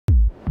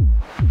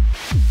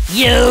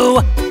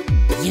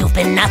You've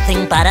been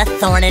nothing but a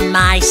thorn in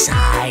my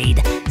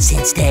side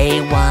since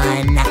day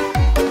one.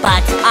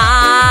 But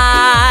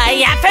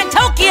I am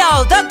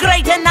Fantoccio, the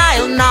great, and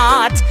I'll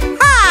not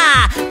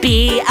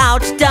be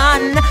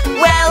outdone.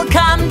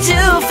 Welcome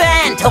to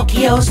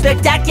Fantoccio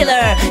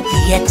Spectacular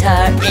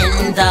Theater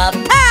in the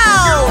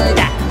Pound.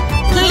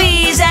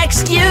 Please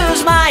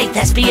excuse my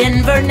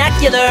thespian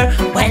vernacular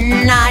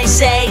when I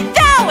say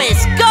thou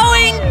is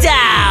going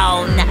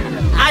down.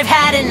 I've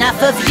had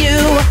enough of you,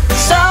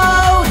 so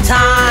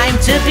time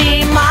to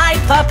be my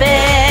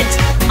puppet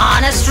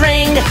on a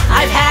string.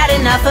 I've had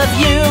enough of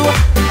you.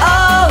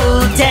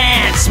 Oh,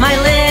 dance, my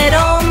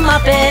little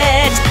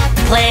Muppet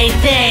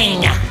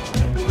plaything.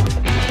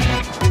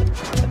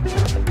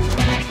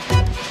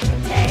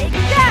 Take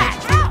that!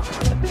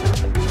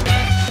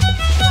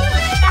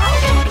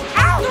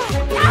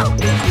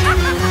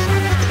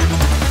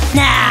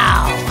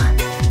 Now,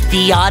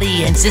 the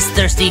audience is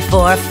thirsty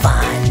for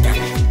fun.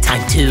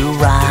 Time to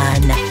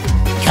run,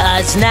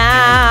 'cause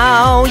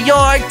now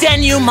your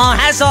denouement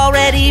has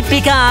already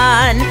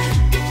begun.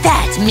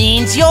 That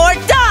means you're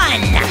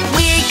done.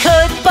 We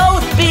could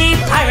both be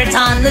pirates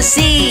on the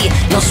sea.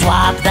 You'll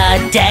swap the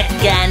deck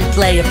and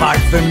play a part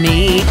for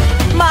me.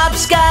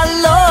 Mops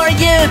galore,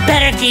 you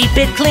better keep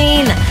it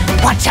clean.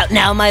 Watch out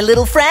now, my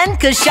little friend,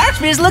 'cause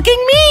Sharkspeare's looking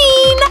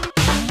mean.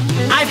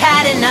 I've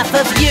had enough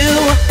of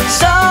you,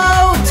 so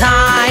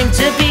time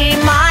to be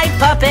my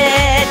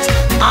puppet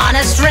on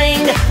a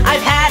string.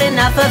 I've had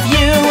enough of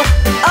you.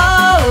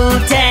 Oh,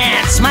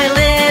 dance, my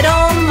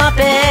little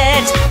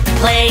Muppet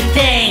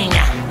plaything.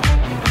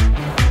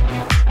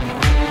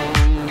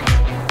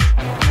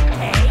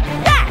 Take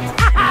that!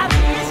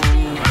 Miss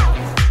me out!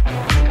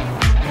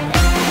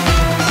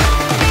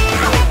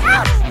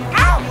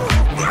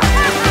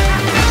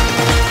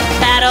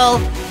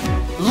 Battle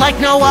like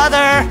no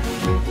other.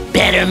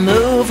 Better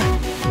move,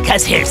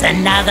 'cause here's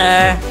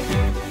another.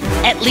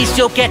 At least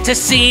you'll get to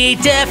see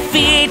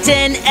defeat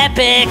in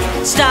epic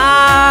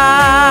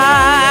style.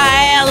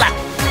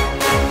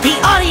 The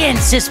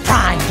audience is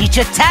primed, each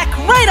attack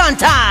right on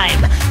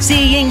time.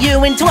 Seeing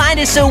you entwined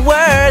is so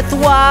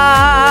worthwhile.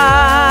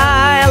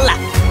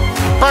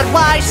 But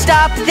why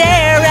stop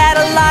there at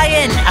a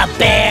lion, a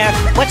bear?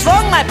 What's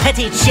wrong, my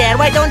petit cher?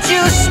 Why don't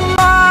you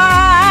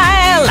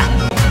smile?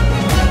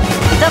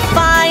 The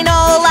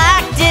final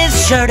act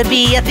is sure to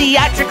be a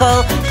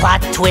theatrical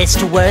plot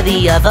twist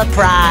worthy of a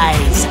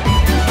prize.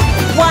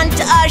 Want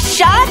a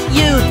shot?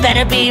 You'd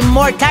better be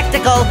more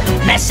tactical.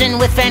 Messing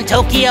with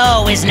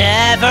Fantoccio is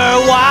never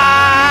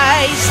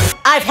wise.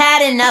 I've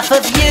had enough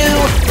of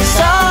you,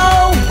 so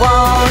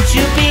won't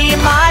you be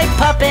my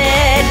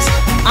puppet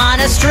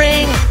on a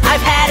string?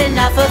 I've had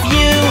enough of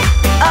you.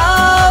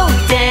 Oh,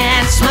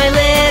 dance, my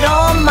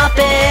little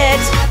Muppet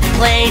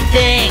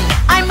plaything.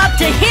 I'm up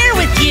to here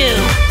with you,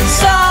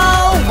 so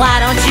why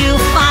don't you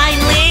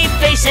finally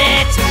face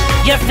it?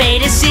 Your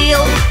fate is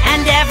sealed,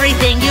 and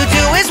everything you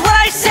do is what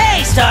I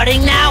say.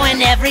 Starting now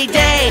and every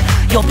day,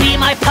 you'll be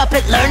my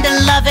puppet, learn to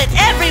love it.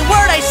 Every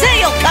word I say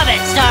you'll covet.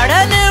 Start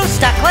anew,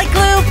 stuck like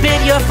glue,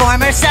 bid your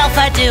former self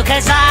adieu,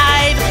 'cause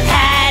I've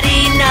had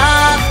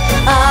enough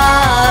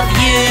of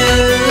you.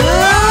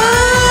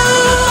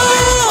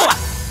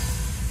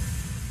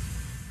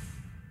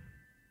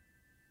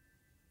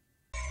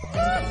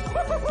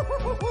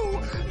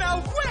 Now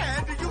where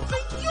do you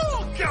think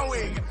you're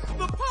going?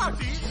 The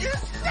party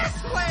is this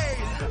way!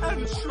 And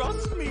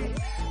trust me,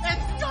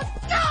 it's to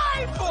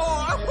die for!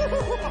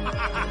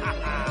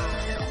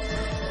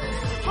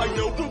 I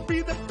know we'll be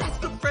the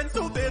best of friends,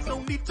 so there's no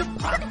need to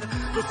run.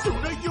 The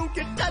sooner you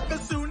get dead, the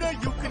sooner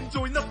you can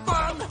join the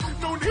fun.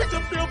 No need to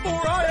feel,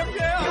 for I am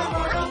here. Your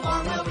mortal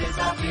form will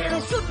disappear.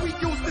 Or should we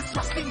use this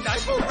rusty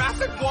knife or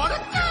acid water?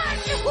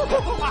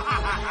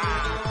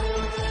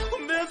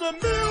 There's a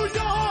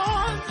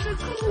million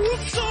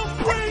gruesome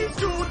ways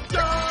to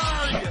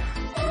die.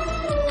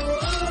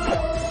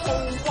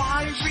 Oh,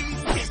 why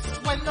resist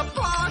when the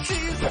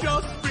party's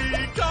just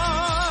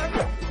begun?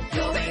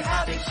 You'll be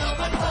having so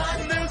much fun.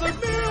 There's a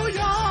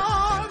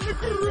million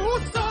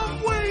gruesome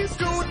ways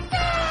to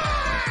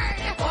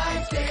die. Why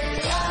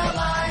stay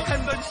alive?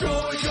 And I'm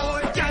sure your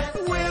death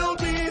will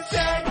be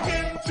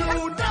second to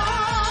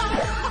none.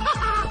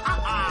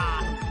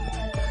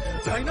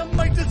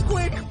 Dynamite is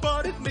quick,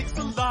 but it makes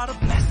a lot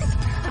of mess.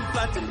 And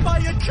flattened by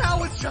a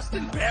cow is just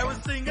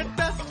embarrassing at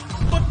best.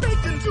 But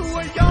baked into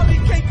a yummy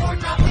cake or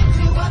nothing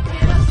to a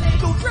bit of steak.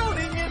 So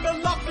drowning in the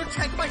lobster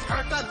tank might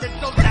hurt a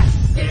little less.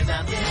 There's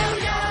a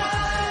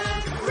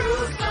million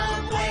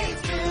gruesome ways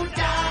to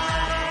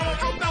die.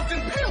 How about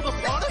impale the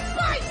front of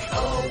spike?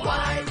 Oh,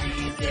 why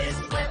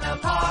resist when the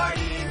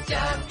party's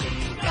just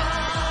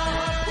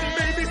begun?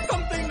 Maybe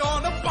something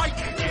on a bike.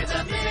 There's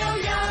a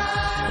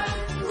million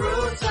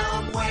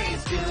gruesome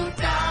ways to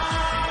die.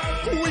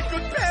 We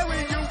could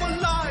bury you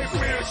alive.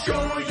 We're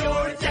sure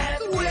your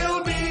death will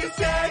be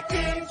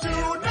second to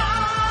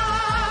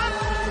none.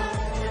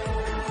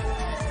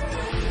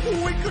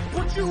 We could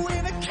put you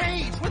in a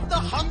cage with the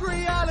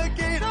hungry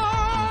alligator.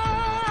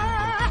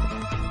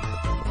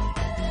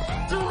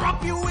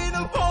 Drop you in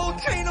a volcano.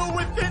 volcano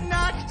with an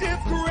active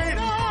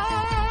crater.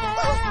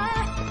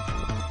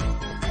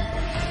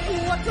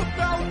 What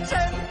about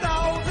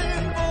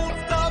 10,000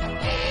 volts of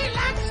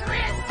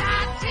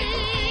electricity?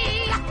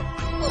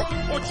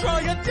 Or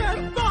try a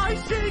death by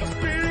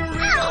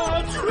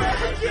Shakespearean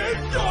tragic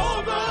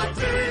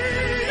comedy?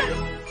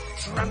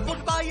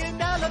 Trampled by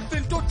an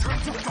elephant or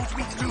turned to ghost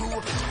we flew,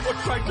 or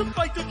tried to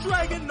fight a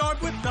dragon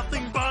armed with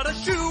nothing but a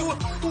shoe.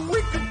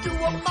 We could do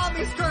a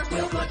mommy's curse,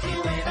 we'll put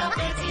you in a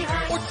fancy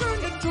hearse, or turn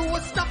into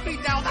a stuffy.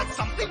 Now that's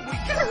something we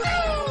can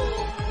do.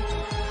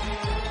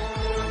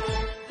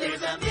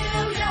 There's a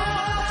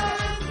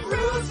million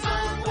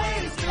gruesome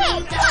ways to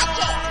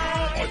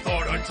die. I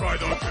thought I'd try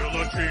the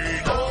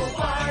guillotine. No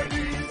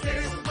parties,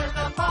 this when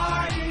the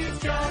party's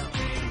just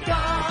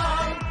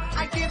begun.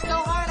 I give so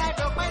hard I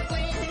broke my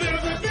spleen.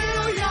 There's a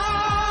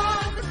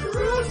million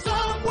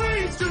gruesome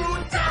ways to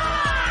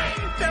die.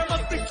 There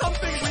must be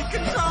something we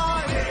can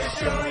try. We're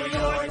sure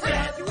your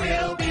death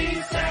will be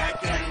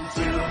second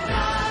to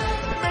none.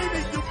 Maybe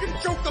you can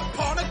choke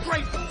upon a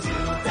grape to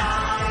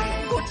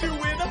die. Put you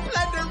in a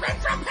blender and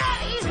prepare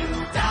to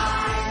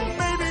die.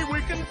 Maybe we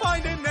can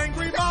find an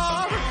angry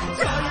mob,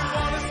 tie you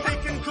on a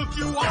stake and cook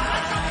you up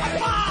like a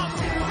bomb.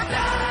 To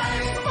die.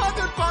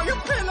 Smothered by a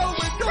pillow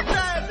in your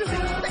bed. To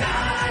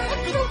die. A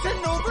gluten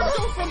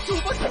overdose from too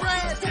much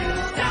bread. To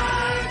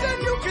die. Then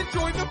you can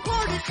join the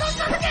party 'cause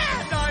you're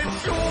dead. I'm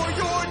sure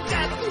your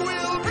death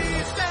will be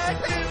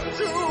second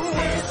to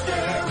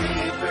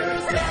history for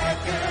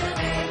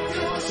second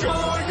to.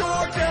 Sure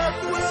your death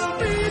will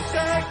be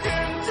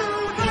second to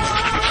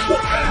none.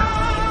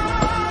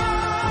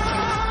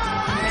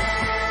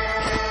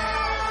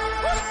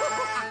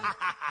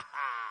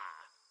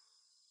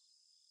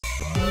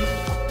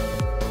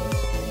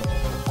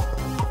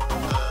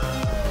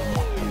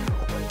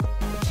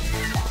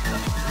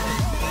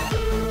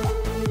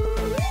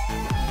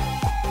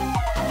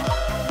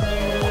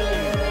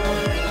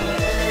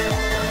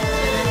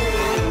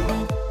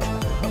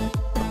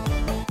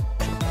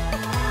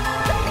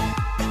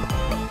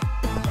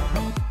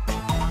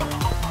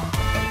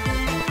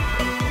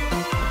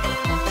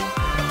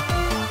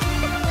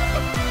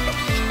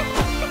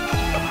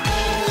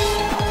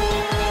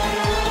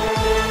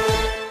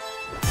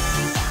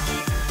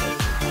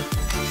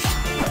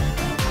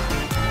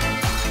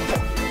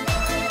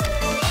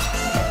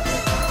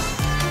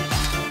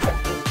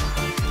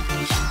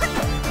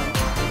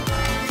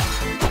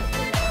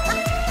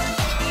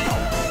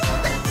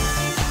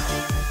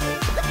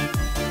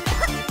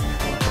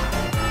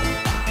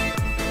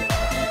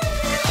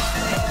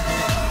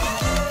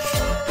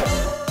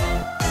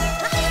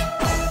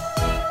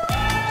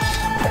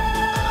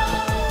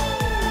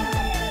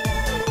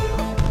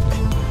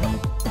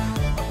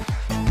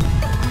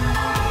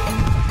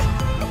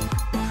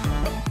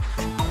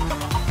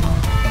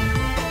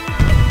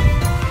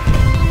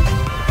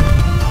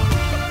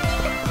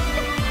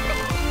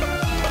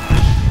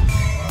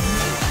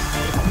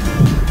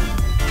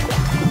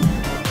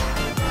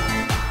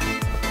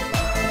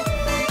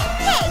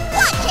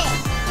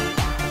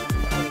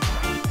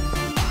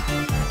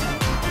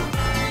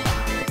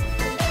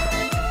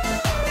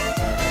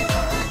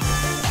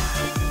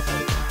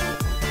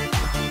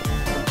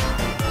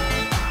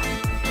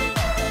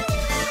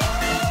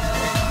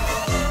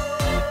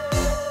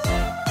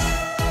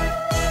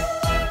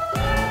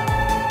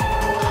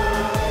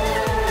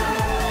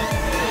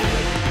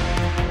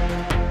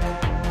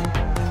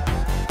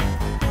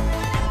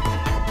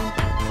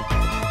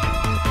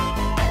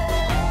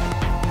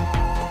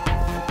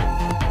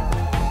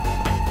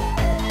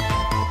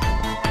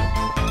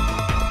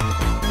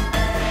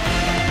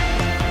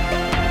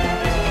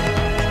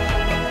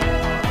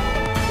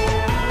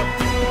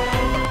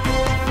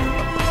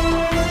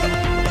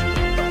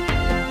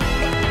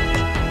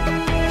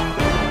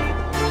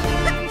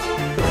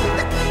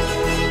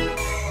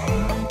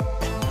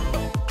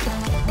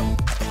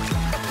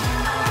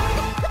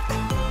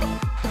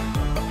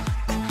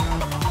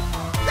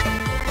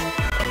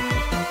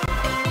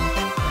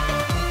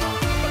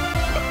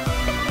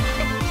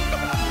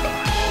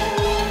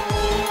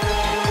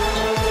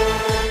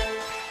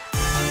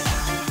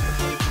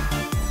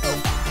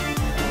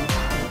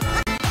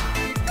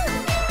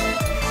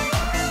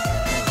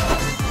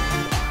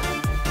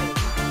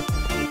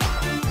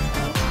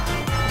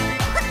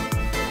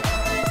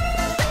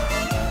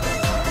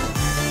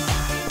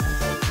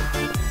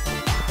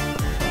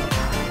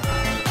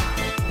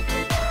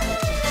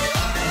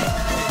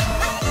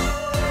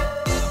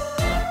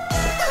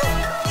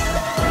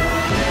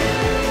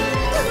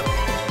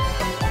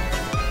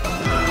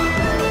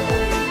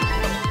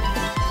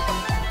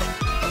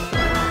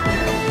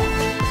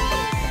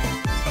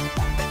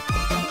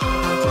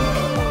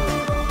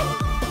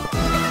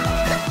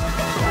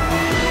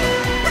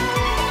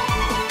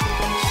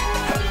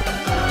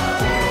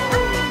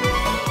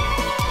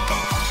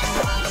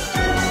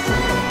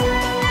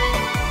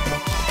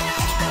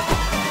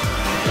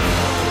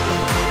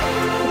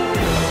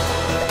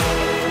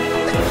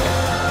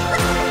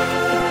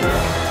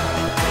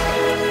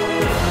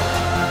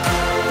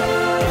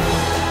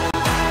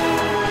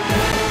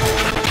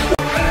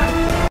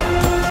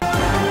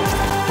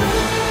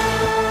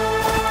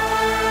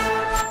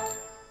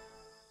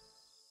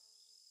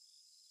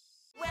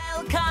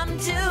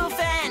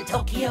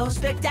 Pinocchio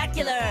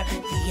Spectacular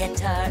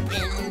Theater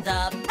in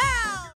the Past.